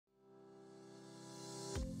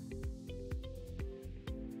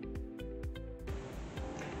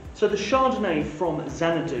So the Chardonnay from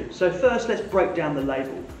Xanadu. So first let's break down the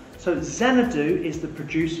label. So Xanadu is the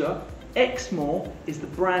producer, Exmoor is the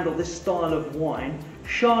brand or this style of wine,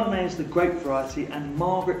 Chardonnay is the grape variety, and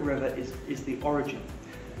Margaret River is the origin.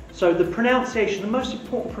 So the pronunciation, the most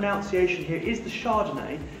important pronunciation here is the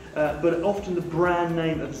Chardonnay, but often the brand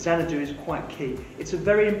name of Xanadu is quite key. It's a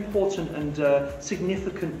very important and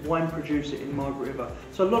significant wine producer in Margaret River.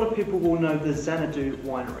 So a lot of people will know the Xanadu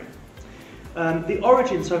winery. The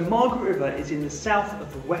origin, so Margaret River is in the south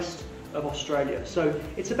of the west of Australia. So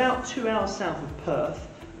it's about 2 hours south of Perth,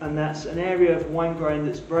 and that's an area of wine growing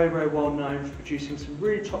that's very, very well known for producing some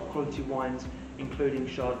really top quality wines, including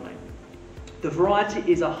Chardonnay. The variety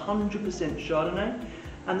is 100% Chardonnay,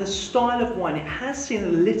 and the style of wine, it has seen a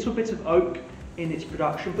little bit of oak in its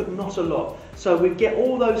production, but not a lot. So we get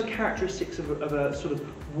all those characteristics of a sort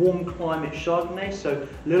of warm climate Chardonnay, so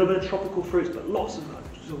a little bit of tropical fruits, but lots of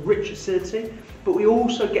rich acidity. But we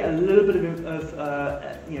also get a little bit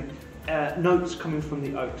of notes coming from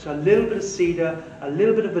the oak. So a little bit of cedar, a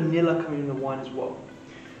little bit of vanilla coming in the wine as well.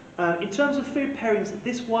 In terms of food pairings,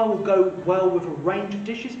 this wine will go well with a range of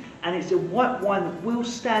dishes, and it's a white wine that will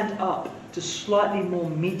stand up to slightly more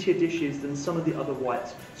meatier dishes than some of the other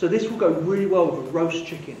whites. So this will go really well with a roast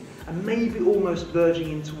chicken, and maybe almost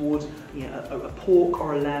verging in towards a pork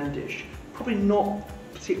or a lamb dish. Probably not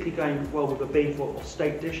particularly going well with a beef or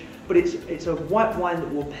steak dish, but it's a white wine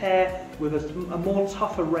that will pair with a more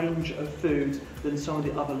tougher range of foods than some of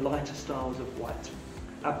the other lighter styles of white.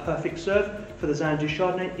 Our perfect serve for the Xanadu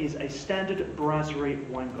Chardonnay is a standard brasserie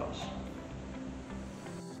wine glass.